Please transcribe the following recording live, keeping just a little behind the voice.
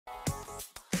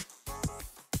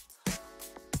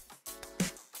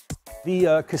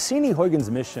The Cassini-Huygens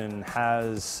mission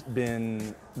has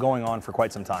been going on for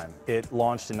quite some time. It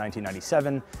launched in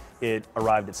 1997, it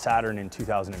arrived at Saturn in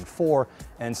 2004,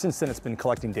 and since then it's been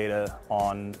collecting data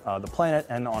on the planet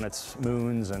and on its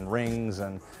moons and rings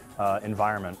and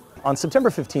environment. On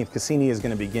September 15th, Cassini is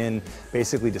going to begin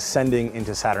basically descending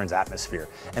into Saturn's atmosphere,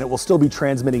 and it will still be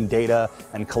transmitting data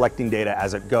and collecting data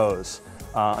as it goes.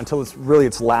 Until it's really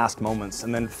its last moments.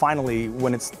 And then finally,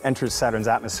 when it enters Saturn's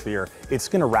atmosphere, it's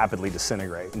going to rapidly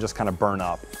disintegrate and just kind of burn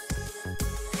up.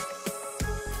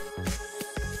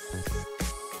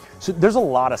 So there's a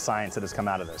lot of science that has come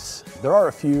out of this. There are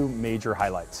a few major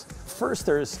highlights. First,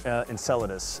 there's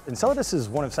Enceladus. Enceladus is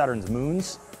one of Saturn's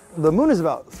moons. The moon is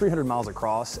about 300 miles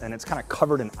across and it's kind of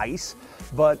covered in ice.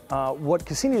 But what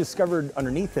Cassini discovered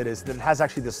underneath it is that it has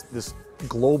actually this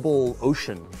global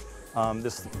ocean.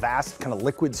 This vast kind of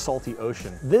liquid salty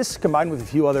ocean. This combined with a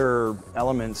few other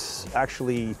elements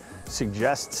actually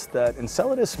suggests that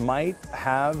Enceladus might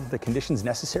have the conditions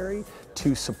necessary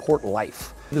to support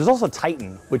life. There's also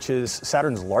Titan, which is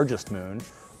Saturn's largest moon,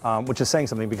 which is saying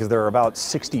something because there are about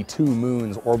 62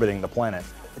 moons orbiting the planet.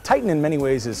 Titan in many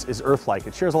ways is Earth-like.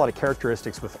 It shares a lot of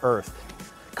characteristics with Earth.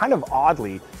 Kind of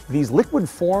oddly, these liquid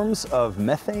forms of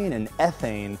methane and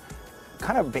ethane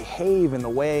kind of behave in the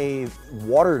way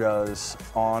water does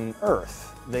on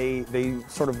Earth. They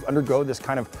sort of undergo this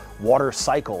kind of water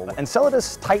cycle.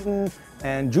 Enceladus, Titan,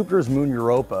 and Jupiter's moon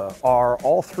Europa are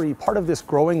all three part of this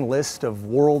growing list of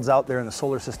worlds out there in the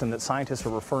solar system that scientists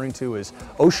are referring to as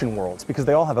ocean worlds because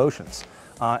they all have oceans.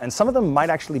 And some of them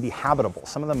might actually be habitable.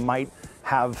 Some of them might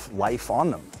have life on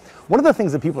them. One of the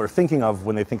things that people are thinking of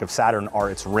when they think of Saturn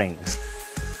are its rings.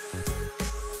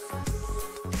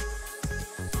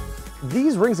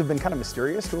 These rings have been kind of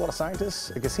mysterious to a lot of scientists.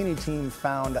 The Cassini team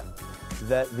found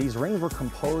that these rings were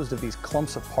composed of these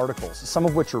clumps of particles, some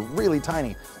of which are really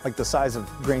tiny, like the size of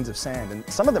grains of sand, and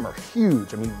some of them are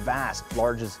huge, I mean vast,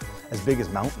 large as big as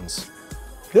mountains.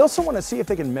 They also want to see if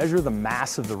they can measure the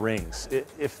mass of the rings.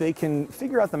 If they can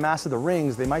figure out the mass of the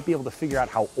rings, they might be able to figure out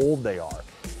how old they are.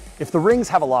 If the rings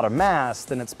have a lot of mass,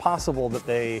 then it's possible that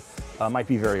they might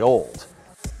be very old.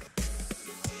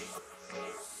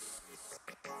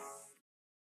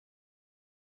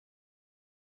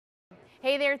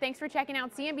 Hey there, thanks for checking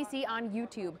out CNBC on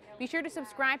YouTube. Be sure to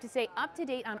subscribe to stay up to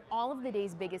date on all of the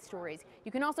day's biggest stories.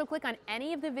 You can also click on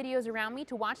any of the videos around me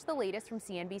to watch the latest from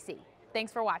CNBC.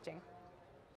 Thanks for watching.